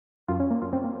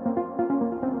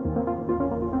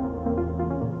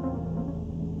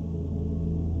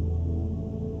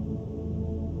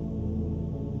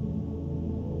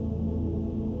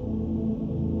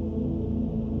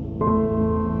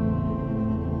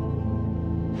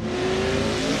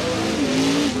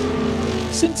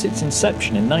Since its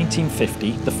inception in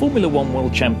 1950, the Formula One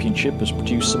World Championship has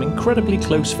produced some incredibly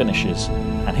close finishes,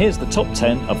 and here's the top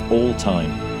 10 of all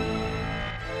time.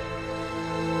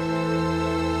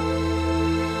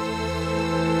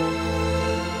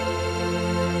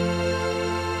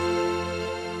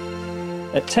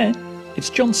 At 10, it's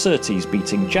John Surtees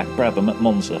beating Jack Brabham at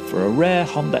Monza for a rare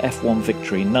Honda F1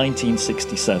 victory in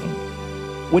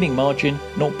 1967. Winning margin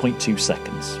 0.2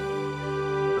 seconds.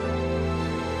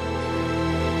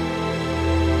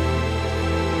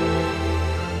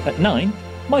 At 9,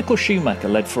 Michael Schumacher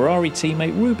led Ferrari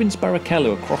teammate Rubens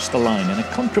Barrichello across the line in a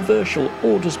controversial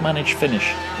orders-managed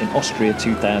finish in Austria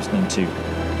 2002.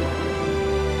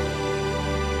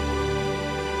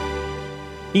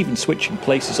 Even switching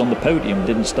places on the podium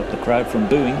didn't stop the crowd from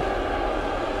booing.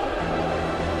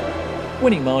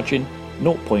 Winning margin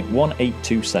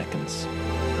 0.182 seconds.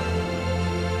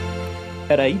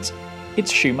 At 8,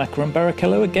 it's Schumacher and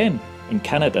Barrichello again in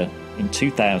Canada in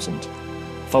 2000,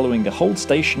 following a hold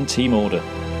station team order.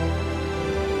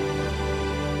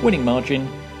 Winning margin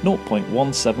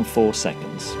 0.174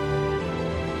 seconds.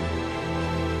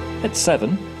 At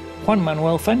 7, Juan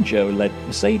Manuel Fangio led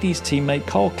Mercedes teammate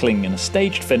Carl Kling in a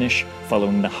staged finish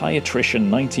following the high attrition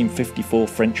 1954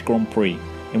 French Grand Prix,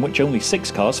 in which only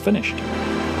 6 cars finished.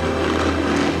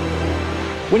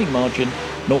 Winning margin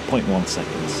 0.1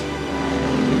 seconds.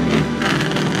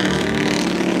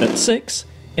 At 6,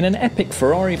 in an epic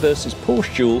Ferrari versus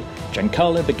Porsche duel,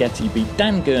 Giancarlo Baghetti beat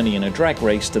Dan Gurney in a drag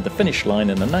race to the finish line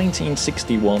in the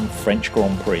 1961 French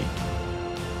Grand Prix.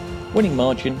 Winning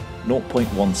margin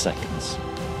 0.1 seconds.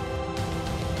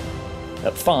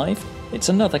 At 5, it's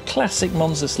another classic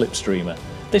Monza slipstreamer,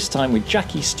 this time with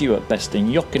Jackie Stewart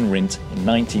besting Jochen Rindt in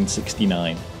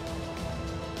 1969.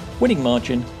 Winning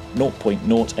margin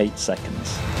 0.08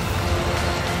 seconds.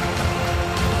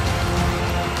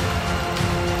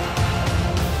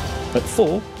 At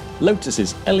 4,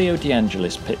 Lotus's Elio De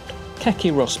Angelis picked Keke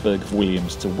Rosberg of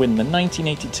Williams to win the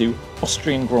 1982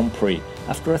 Austrian Grand Prix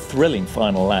after a thrilling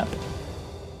final lap.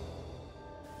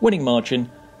 Winning margin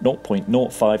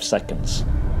 0.05 seconds.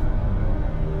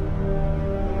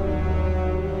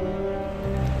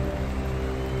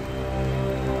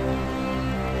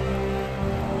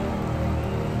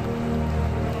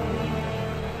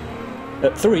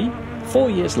 At 3, 4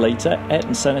 years later,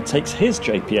 Ayrton Senna takes his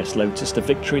JPS Lotus to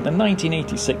victory in the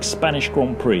 1986 Spanish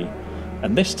Grand Prix,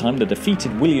 and this time the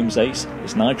defeated Williams ace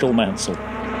is Nigel Mansell.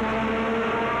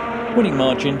 Winning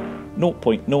margin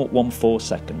 0.014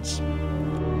 seconds.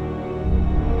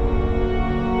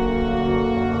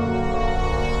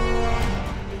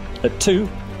 At 2,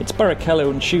 it's Barrichello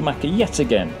and Schumacher yet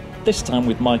again, this time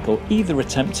with Michael either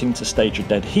attempting to stage a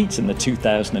dead heat in the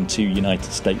 2002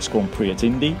 United States Grand Prix at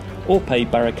Indy or pay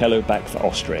Barrichello back for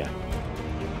Austria.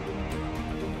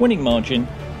 Winning margin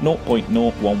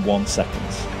 0.011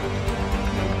 seconds.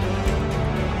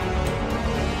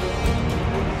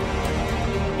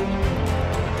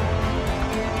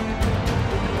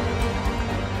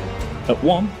 At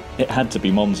 1, it had to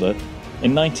be Monza.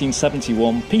 In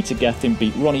 1971, Peter Gethin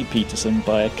beat Ronnie Peterson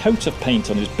by a coat of paint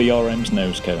on his BRM's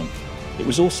nose cone. It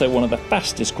was also one of the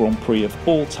fastest Grand Prix of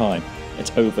all time,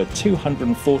 at over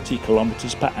 240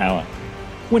 km/h.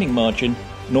 Winning margin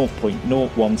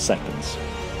 0.01 seconds.